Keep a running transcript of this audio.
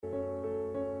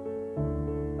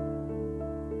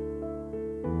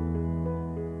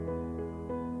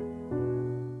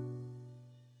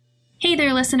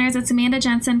there, listeners. It's Amanda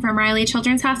Jensen from Riley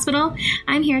Children's Hospital.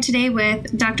 I'm here today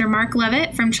with Dr. Marc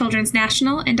Levitt from Children's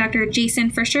National and Dr.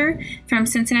 Jensen Frischer from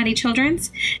Cincinnati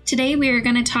Children's. Today we are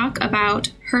going to talk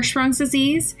about Hirschsprung's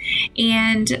disease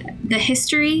and the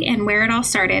history and where it all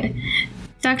started.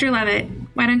 Dr. Levitt,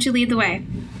 why don't you lead the way?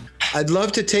 I'd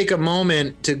love to take a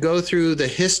moment to go through the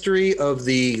history of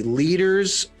the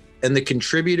leaders and the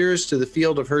contributors to the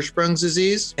field of Hirschsprung's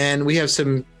disease. And we have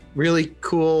some really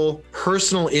cool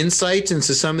personal insights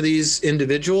into some of these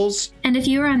individuals. And if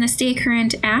you are on the Stay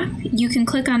Current app, you can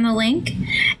click on the link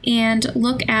and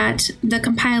look at the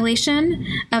compilation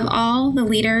of all the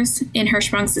leaders in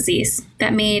Hirschsprung's disease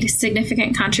that made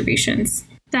significant contributions.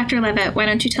 Dr. Levitt, why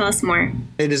don't you tell us more?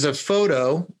 It is a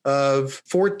photo of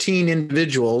 14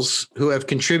 individuals who have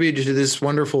contributed to this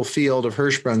wonderful field of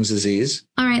Hirschsprung's disease.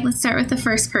 All right, let's start with the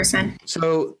first person.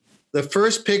 So the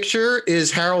first picture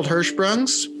is Harold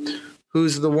Hirschsprung's,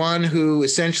 who's the one who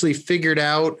essentially figured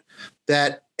out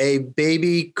that a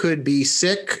baby could be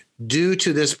sick due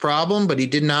to this problem, but he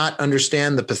did not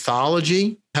understand the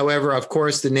pathology. However, of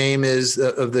course, the name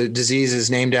of the disease is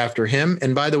named after him.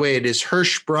 And by the way, it is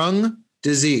Hirschsprung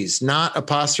disease, not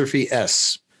apostrophe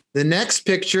S. The next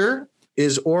picture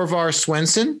is Orvar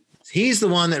Swenson. He's the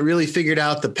one that really figured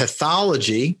out the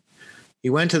pathology. He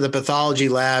went to the pathology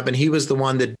lab and he was the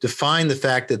one that defined the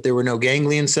fact that there were no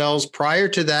ganglion cells. Prior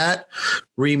to that,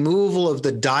 removal of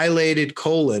the dilated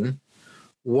colon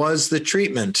was the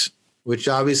treatment, which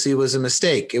obviously was a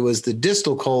mistake. It was the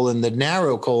distal colon, the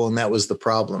narrow colon, that was the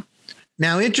problem.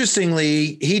 Now,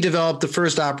 interestingly, he developed the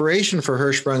first operation for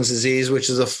Hirschsprung's disease, which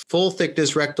is a full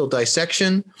thickness rectal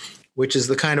dissection, which is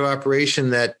the kind of operation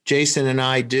that Jason and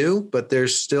I do, but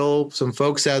there's still some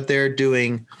folks out there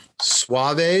doing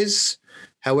Suaves.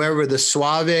 However, the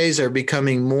Suaves are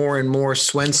becoming more and more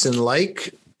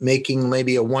Swenson-like, making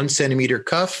maybe a 1 centimeter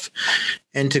cuff.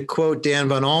 And to quote Dan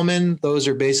von Allman, those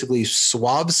are basically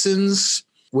Swabsons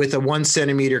with a 1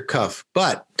 centimeter cuff.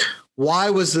 But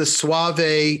why was the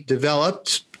Suave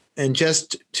developed? And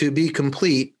just to be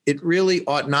complete, it really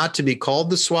ought not to be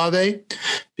called the Suave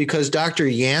because Dr.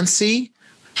 Yancey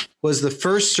was the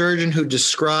first surgeon who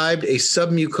described a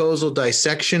submucosal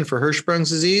dissection for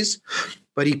Hirschsprung's disease,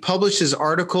 but he published his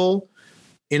article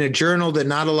in a journal that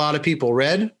not a lot of people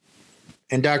read.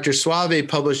 And Dr. Suave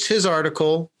published his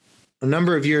article a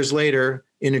number of years later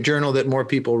in a journal that more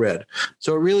people read.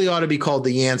 So it really ought to be called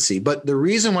the Yancey. But the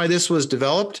reason why this was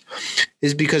developed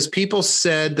is because people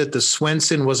said that the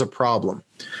Swenson was a problem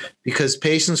because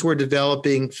patients were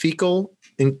developing fecal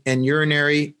and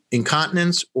urinary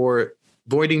incontinence or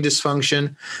voiding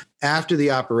dysfunction after the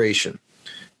operation.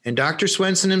 And Dr.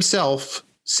 Swenson himself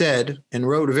said and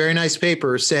wrote a very nice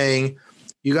paper saying,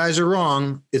 you guys are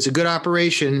wrong. It's a good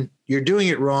operation. You're doing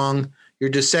it wrong. You're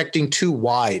dissecting too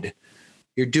wide.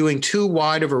 You're doing too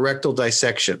wide of a rectal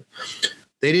dissection.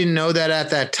 They didn't know that at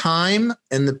that time.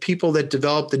 And the people that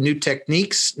developed the new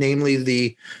techniques, namely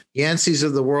the Yanceys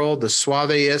of the world, the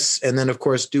Suaveists, and then, of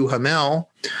course, Duhamel,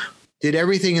 did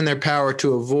everything in their power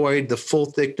to avoid the full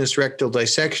thickness rectal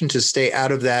dissection, to stay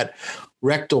out of that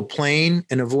rectal plane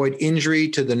and avoid injury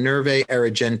to the nervae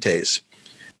erigentes.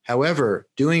 However,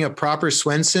 doing a proper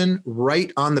Swenson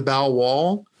right on the bowel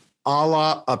wall, a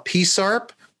la a PSARP,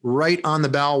 right on the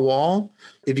bowel wall.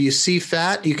 If you see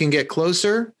fat, you can get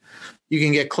closer. You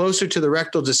can get closer to the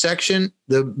rectal dissection.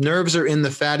 The nerves are in the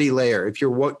fatty layer. If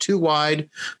you're too wide,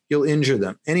 you'll injure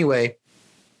them. Anyway,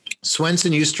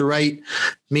 Swenson used to write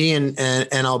me and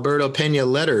Alberto Pena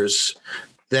letters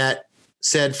that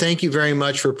said, thank you very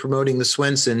much for promoting the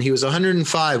Swenson. He was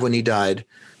 105 when he died.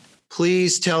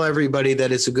 Please tell everybody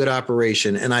that it's a good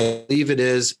operation. And I believe it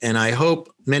is. And I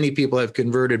hope many people have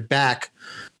converted back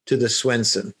to the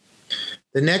Swenson.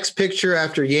 The next picture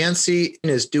after Yancey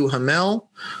is Duhamel,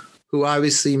 who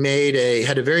obviously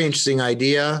had a very interesting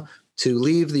idea to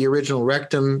leave the original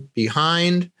rectum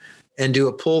behind and do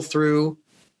a pull through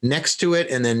next to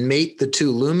it and then mate the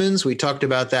two lumens. We talked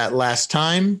about that last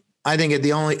time. I think at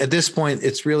this point,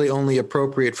 it's really only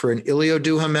appropriate for an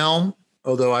ilioduhamel,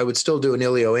 although I would still do an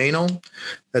ilioanal.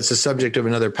 That's the subject of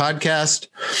another podcast.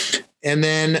 And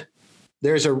then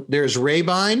there's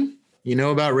Rabine. You know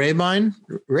about Rabine?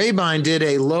 Rabine did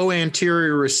a low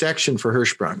anterior resection for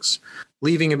Hirschsprung's,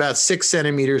 leaving about 6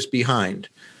 centimeters behind.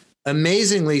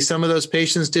 Amazingly, some of those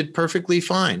patients did perfectly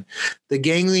fine. The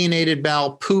ganglionated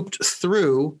bowel pooped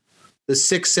through the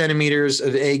 6 centimeters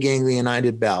of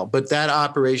aganglionated bowel, but that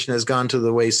operation has gone to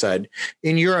the wayside.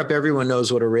 In Europe, everyone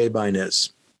knows what a Rabine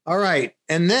is. All right.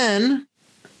 And then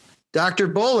Dr.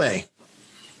 Bolle.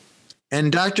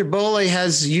 And Dr. Bolle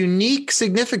has unique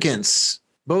significance,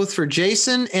 both for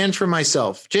Jason and for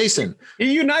myself. Jason.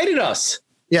 He united us.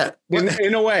 Yeah.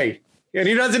 In a way. And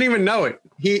he doesn't even know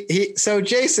it. So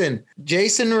Jason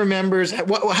remembers,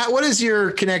 what is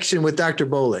your connection with Dr.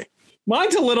 Bole?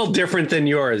 Mine's a little different than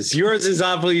yours. Yours is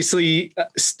obviously a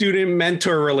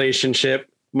student-mentor relationship.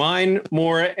 Mine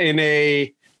more in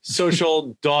a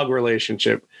social dog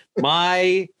relationship.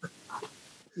 My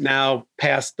now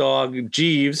past dog,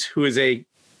 Jeeves, who is a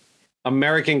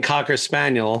American Cocker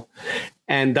Spaniel,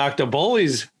 and Dr.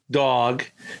 Bole's dog,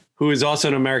 who is also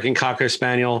an American Cocker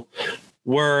Spaniel,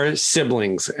 were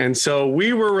siblings. And so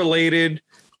we were related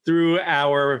through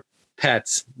our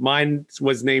pets. Mine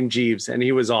was named Jeeves, and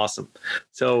he was awesome.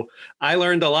 So I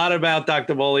learned a lot about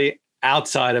Dr. Bole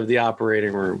outside of the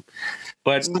operating room.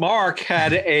 But Mark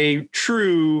had a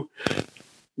true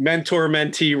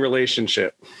mentor-mentee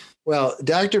relationship. Well,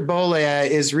 Dr. Bole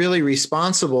is really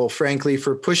responsible, frankly,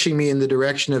 for pushing me in the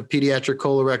direction of pediatric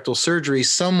colorectal surgery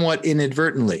somewhat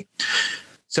inadvertently.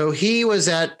 So he was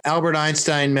at Albert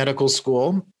Einstein Medical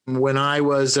School when I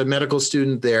was a medical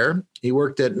student there. He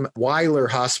worked at Weiler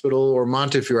Hospital or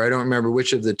Montefiore. I don't remember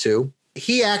which of the two.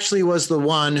 He actually was the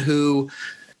one who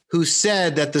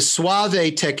said that the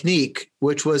Suave technique,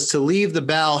 which was to leave the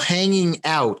bowel hanging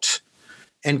out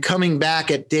and coming back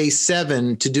at day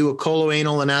 7 to do a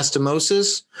coloanal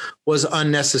anastomosis, was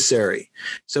unnecessary.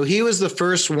 So he was the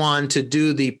first one to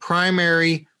do the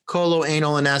primary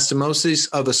coloanal anastomosis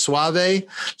of a Suave.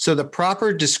 So the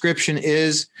proper description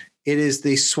is, it is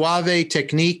the Suave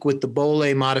technique with the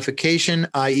Bole modification,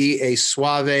 i.e. a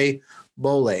Suave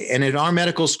Bole. And in our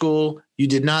medical school, you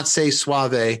did not say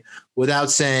Suave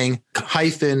without saying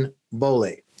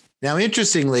 -Bole. Now,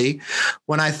 interestingly,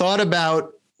 when I thought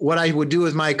about what I would do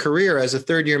with my career as a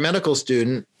third-year medical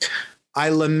student, I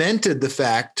lamented the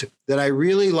fact that I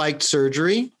really liked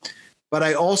surgery, but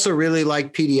I also really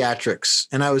liked pediatrics.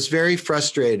 And I was very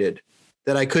frustrated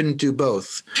that I couldn't do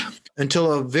both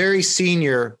until a very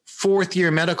senior fourth-year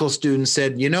medical student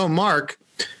said, Mark,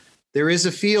 there is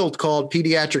a field called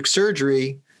pediatric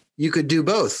surgery. You could do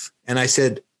both. And I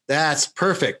said, that's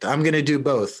perfect. I'm going to do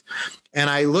both. And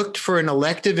I looked for an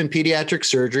elective in pediatric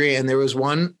surgery, and there was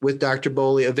one with Dr.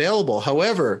 Bole available.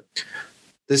 However,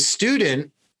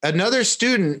 another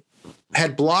student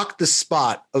had blocked the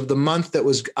spot of the month that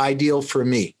was ideal for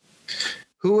me.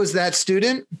 Who was that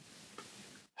student?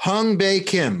 Hung Bae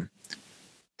Kim.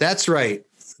 That's right.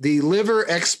 The liver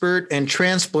expert and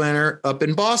transplanter up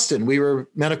in Boston. We were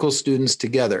medical students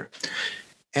together.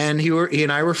 And he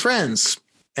and I were friends.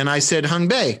 And I said, Hung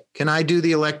Bae, can I do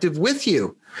the elective with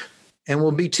you? And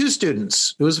we'll be 2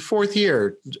 students. It was a 4th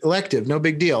year elective, no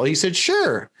big deal. He said,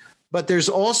 sure. But there's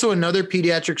also another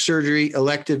pediatric surgery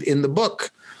elective in the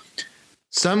book.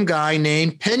 Some guy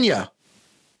named Pena.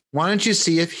 Why don't you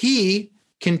see if he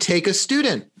can take a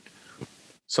student?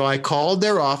 So I called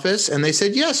their office and they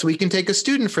said, yes, we can take a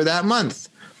student for that month.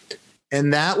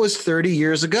 And that was 30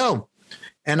 years ago.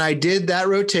 And I did that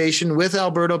rotation with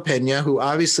Alberto Pena, who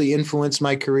obviously influenced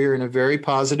my career in a very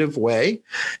positive way.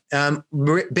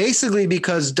 Basically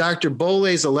because Dr.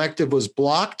 Bole's elective was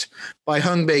blocked by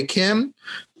Hung Bae Kim.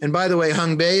 And by the way,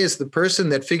 Hung Bae is the person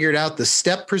that figured out the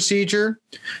STEP procedure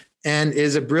and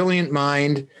is a brilliant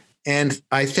mind. And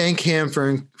I thank him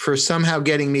for somehow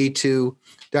getting me to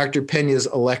Dr. Pena's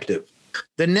elective.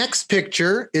 The next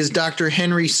picture is Dr.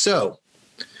 Henry So.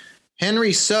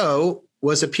 Henry So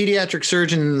was a pediatric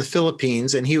surgeon in the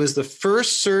Philippines, and he was the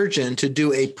first surgeon to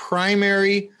do a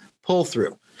primary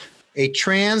pull-through, a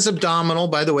transabdominal.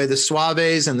 By the way, the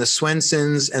Suaves and the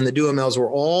Swensons and the Duhamels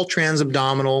were all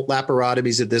transabdominal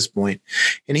laparotomies at this point.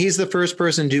 And he's the first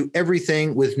person to do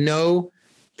everything with no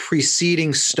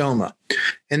preceding stoma.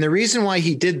 And the reason why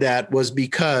he did that was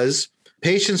because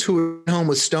patients who were home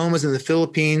with stomas in the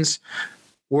Philippines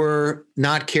were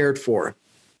not cared for.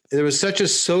 There was such a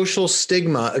social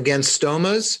stigma against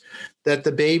stomas that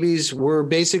the babies were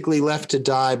basically left to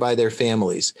die by their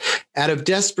families. Out of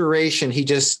desperation, he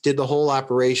just did the whole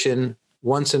operation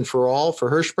once and for all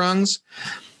for Hirschsprungs,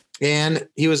 and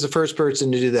he was the first person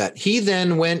to do that. He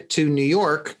then went to New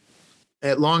York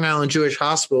at Long Island Jewish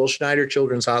Hospital, Schneider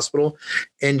Children's Hospital,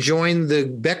 and joined the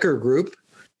Becker group,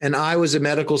 and I was a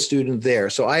medical student there.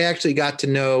 So I actually got to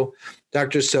know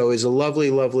Dr. So. He's a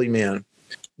lovely, lovely man.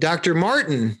 Dr.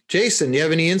 Martin, Jason, do you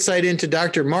have any insight into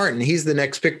Dr. Martin? He's the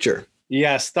next picture.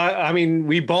 Yes. I mean,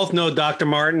 we both know Dr.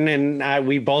 Martin, and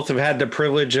we both have had the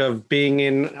privilege of being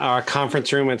in our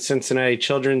conference room at Cincinnati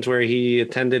Children's, where he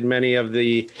attended many of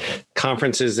the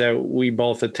conferences that we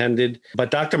both attended.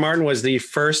 But Dr. Martin was the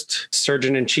first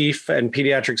surgeon-in-chief and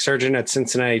pediatric surgeon at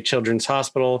Cincinnati Children's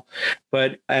Hospital,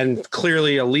 and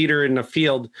clearly a leader in the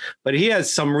field. But he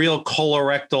has some real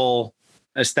colorectal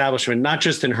establishment, not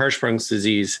just in Hirschsprung's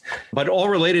disease, but all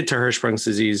related to Hirschsprung's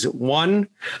disease. One,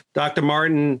 Dr.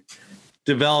 Martin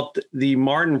developed the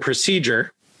Martin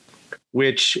procedure,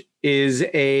 which is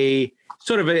a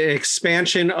sort of an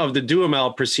expansion of the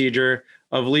Duhamel procedure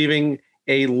of leaving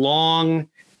a long,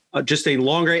 just a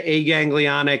longer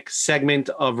aganglionic segment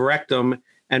of rectum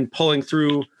and pulling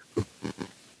through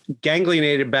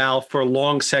ganglionated bowel for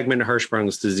long segment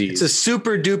Hirschsprung's disease. It's a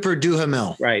super duper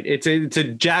Duhamel. Right. It's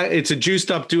a juiced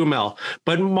up Duhamel.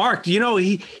 But Mark,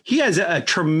 he has a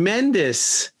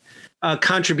tremendous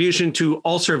contribution to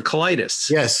ulcerative colitis.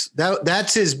 Yes,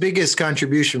 that's his biggest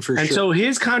contribution for sure. And so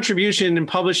his contribution and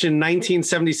published in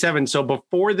 1977, so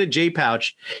before the J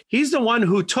pouch, he's the one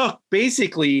who took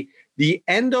basically the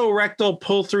endorectal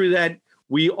pull through that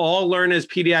we all learn as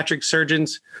pediatric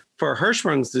surgeons for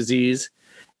Hirschsprung's disease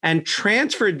and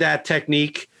transferred that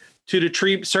technique to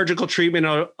the surgical treatment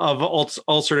of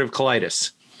ulcerative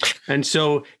colitis. And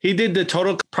so he did the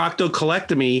total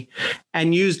proctocolectomy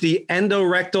and used the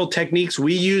endorectal techniques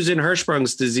we use in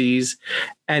Hirschsprung's disease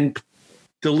and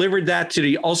delivered that to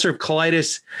the ulcerative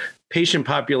colitis patient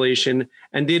population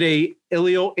and did a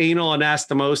ilioanal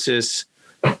anastomosis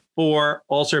for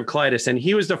ulcerative colitis. And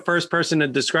he was the first person to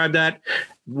describe that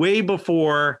way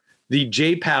before the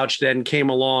J pouch then came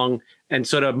along and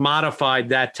sort of modified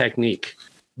that technique.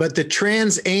 But the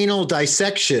transanal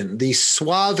dissection, the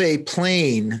suave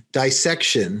plane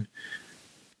dissection,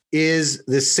 is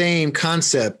the same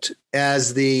concept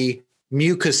as the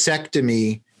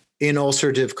mucosectomy in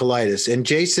ulcerative colitis. And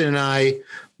Jason and I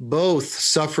both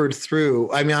suffered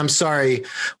through. I mean, I'm sorry,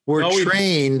 we're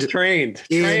trained in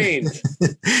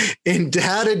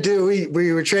how to do.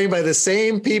 We were trained by the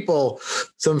same people,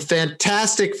 some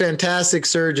fantastic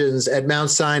surgeons at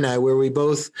Mount Sinai, where we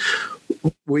both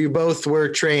were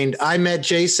trained. I met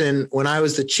Jason when I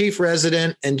was the chief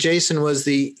resident, and Jason was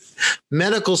the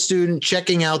medical student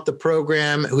checking out the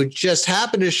program who just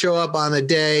happened to show up on the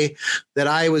day that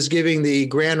I was giving the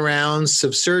grand rounds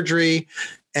of surgery.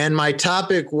 And my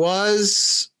topic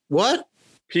was what?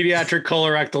 Pediatric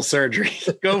colorectal surgery.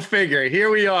 Go figure. Here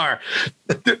we are.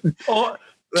 Oh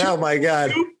my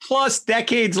God. 2+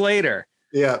 decades later.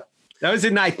 Yeah. That was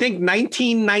in, I think,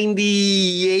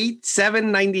 1998,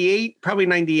 98, probably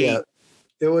 98. Yeah,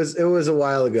 it was a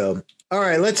while ago. All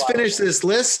right, let's finish this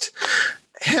list.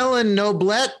 Helen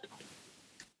Noblette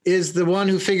is the one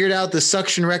who figured out the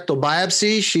suction rectal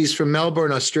biopsy. She's from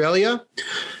Melbourne, Australia.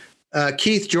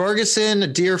 Keith Jorgensen, a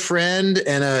dear friend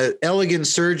and an elegant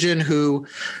surgeon who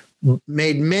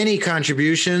made many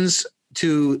contributions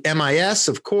to MIS,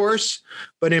 of course,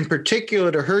 but in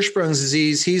particular to Hirschsprung's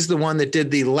disease. He's the one that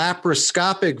did the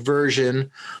laparoscopic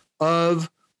version of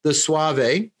the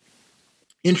Suave.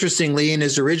 Interestingly, in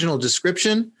his original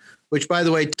description, which, by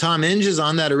the way, Tom Inge is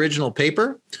on that original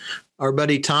paper, our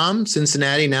buddy Tom,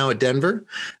 Cincinnati, now at Denver,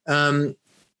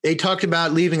 they talked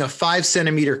about leaving a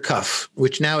 5-centimeter cuff,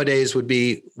 which nowadays would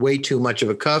be way too much of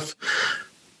a cuff.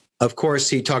 Of course,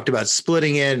 he talked about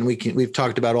splitting it, and we've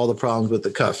talked about all the problems with the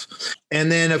cuff.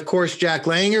 And then, of course, Jack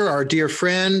Langer, our dear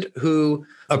friend, who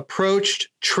approached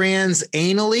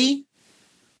transanally.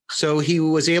 So he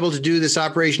was able to do this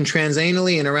operation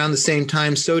transanally, and around the same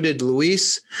time, so did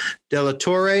Luis de la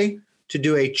Torre, to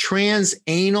do a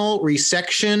transanal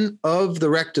resection of the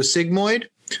rectosigmoid,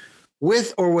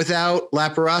 with or without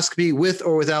laparoscopy, with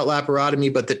or without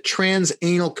laparotomy. But the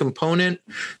transanal component,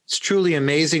 it's truly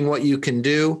amazing what you can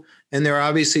do. And there are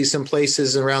obviously some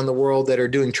places around the world that are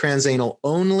doing transanal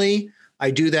only.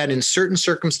 I do that in certain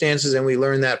circumstances, and we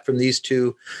learned that from these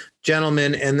two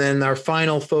gentlemen. And then our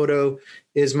final photo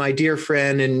is my dear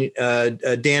friend and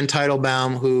Dan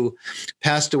Teitelbaum, who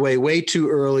passed away way too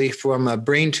early from a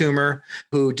brain tumor,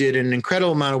 who did an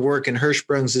incredible amount of work in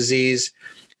Hirschsprung's disease,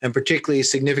 and particularly a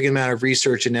significant amount of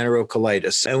research in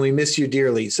enterocolitis. And we miss you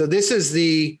dearly. So this is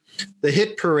the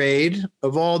hit parade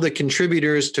of all the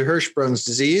contributors to Hirschsprung's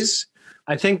disease.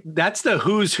 I think that's the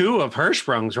who's who of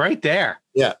Hirschsprung's right there.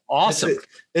 Yeah. Awesome.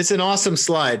 It's an awesome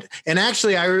slide. And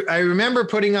actually, I remember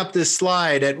putting up this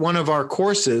slide at one of our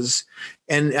courses,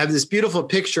 and I have this beautiful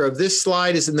picture of this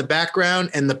slide is in the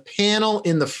background and the panel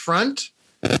in the front.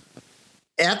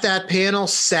 At that panel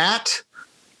sat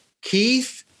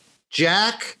Keith,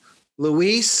 Jack,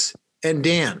 Luis, and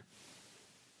Dan.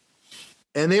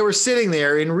 And they were sitting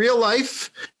there in real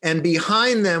life, and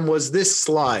behind them was this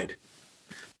slide.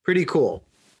 Pretty cool.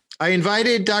 I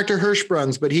invited Dr.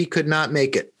 Hirschsprung's, but he could not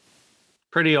make it.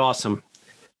 Pretty awesome.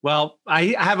 Well,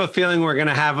 I have a feeling we're going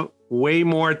to have way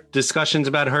more discussions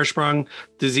about Hirschsprung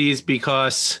disease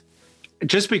because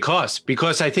just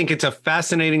because I think it's a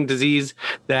fascinating disease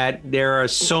that there are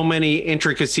so many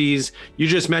intricacies. You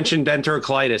just mentioned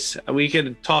enterocolitis. We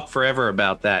could talk forever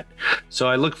about that. So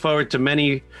I look forward to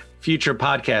many future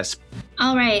podcasts.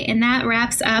 All right, and that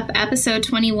wraps up episode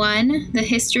 21, the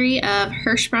history of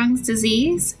Hirschsprung's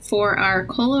disease, for our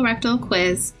colorectal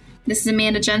quiz. This is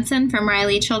Amanda Jensen from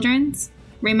Riley Children's.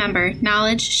 Remember,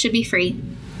 knowledge should be free.